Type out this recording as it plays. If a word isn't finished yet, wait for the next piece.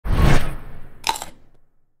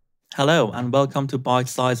Hello and welcome to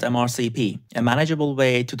Bite-Size MRCP, a manageable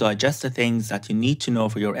way to digest the things that you need to know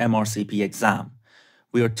for your MRCP exam.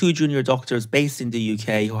 We are two junior doctors based in the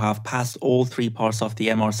UK who have passed all three parts of the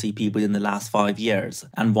MRCP within the last 5 years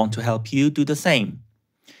and want to help you do the same.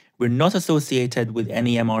 We're not associated with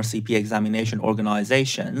any MRCP examination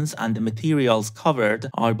organizations, and the materials covered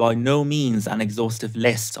are by no means an exhaustive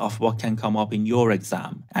list of what can come up in your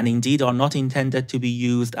exam, and indeed are not intended to be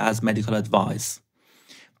used as medical advice.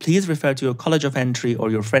 Please refer to your College of Entry or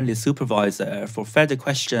your friendly supervisor for further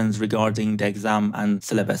questions regarding the exam and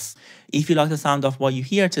syllabus. If you like the sound of what you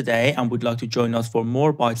hear today and would like to join us for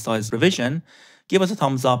more bite-sized revision, give us a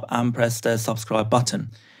thumbs up and press the subscribe button.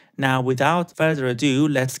 Now, without further ado,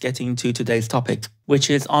 let's get into today's topic, which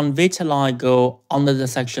is on vitiligo under the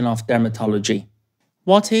section of dermatology.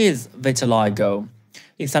 What is vitiligo?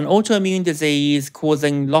 It's an autoimmune disease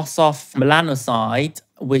causing loss of melanocyte,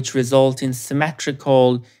 which result in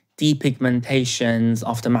symmetrical depigmentations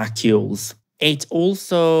of the macules. It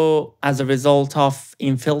also, as a result of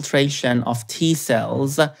infiltration of T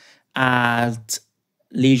cells at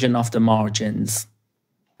lesion of the margins.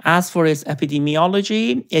 As for its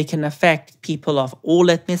epidemiology, it can affect people of all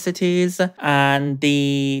ethnicities, and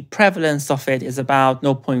the prevalence of it is about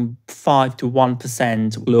 0.5 to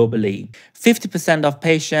 1% globally. 50% of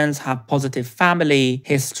patients have positive family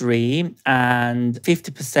history, and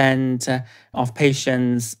 50% of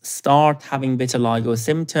patients start having vitiligo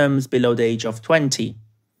symptoms below the age of 20.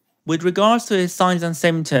 With regards to its signs and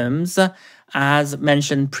symptoms, as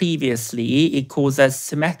mentioned previously, it causes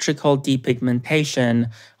symmetrical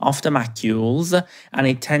depigmentation of the macules, and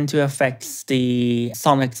it tends to affect the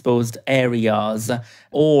sun-exposed areas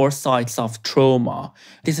or sites of trauma.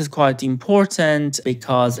 This is quite important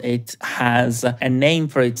because it has a name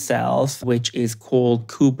for itself, which is called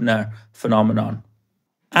Kubner phenomenon.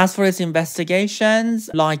 As for its investigations,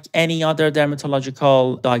 like any other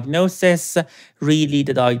dermatological diagnosis, really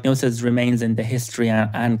the diagnosis remains in the history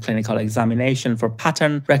and clinical examination for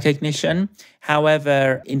pattern recognition.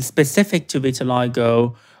 However, in specific to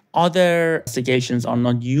vitiligo, other investigations are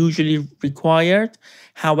not usually required.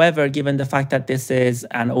 However, given the fact that this is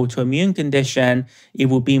an autoimmune condition, it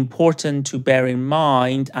will be important to bear in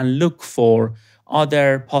mind and look for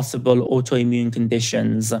other possible autoimmune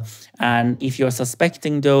conditions. And if you're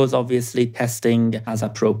suspecting those, obviously testing as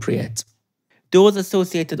appropriate. Those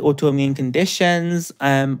associated autoimmune conditions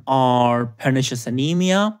are pernicious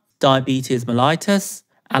anemia, diabetes mellitus,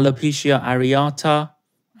 alopecia areata,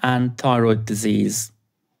 and thyroid disease.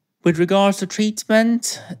 With regards to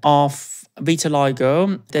treatment of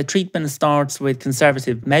vitiligo, the treatment starts with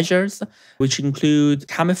conservative measures, which include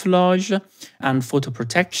camouflage and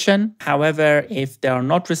photoprotection. However, if they are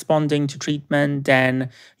not responding to treatment, then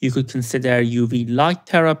you could consider UV light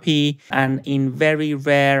therapy. And in very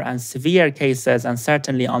rare and severe cases, and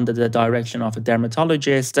certainly under the direction of a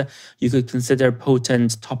dermatologist, you could consider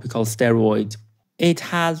potent topical steroid. It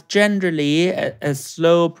has generally a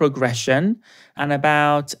slow progression, and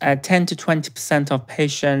about 10 to 20% of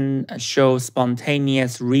patients show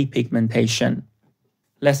spontaneous repigmentation.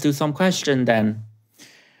 Let's do some questions then.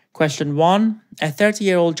 Question 1. A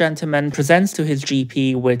 30-year-old gentleman presents to his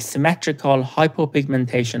GP with symmetrical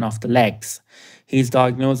hypopigmentation of the legs. He is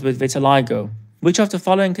diagnosed with vitiligo. Which of the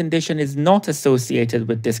following condition is not associated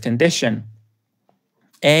with this condition?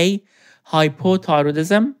 A.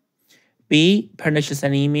 Hypothyroidism. B. Pernicious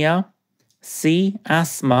anemia. C.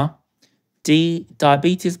 Asthma. D.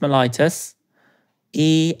 Diabetes mellitus.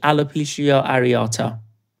 E. Alopecia areata.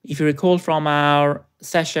 If you recall from our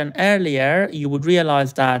session earlier, you would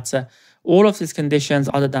realize that all of these conditions,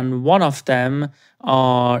 other than one of them,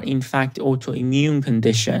 are in fact autoimmune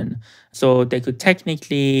condition. So they could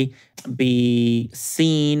technically be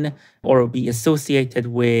seen or be associated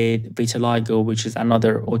with vitiligo, which is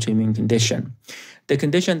another autoimmune condition. The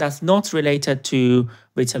condition that's not related to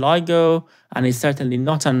vitiligo and is certainly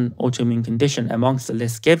not an autoimmune condition amongst the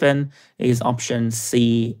list given is option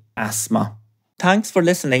C, asthma. Thanks for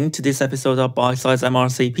listening to this episode of Bite-Size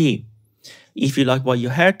MRCP. If you like what you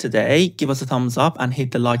heard today, give us a thumbs up and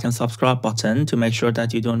hit the like and subscribe button to make sure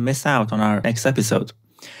that you don't miss out on our next episode.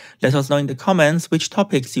 Let us know in the comments which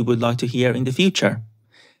topics you would like to hear in the future.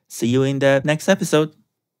 See you in the next episode.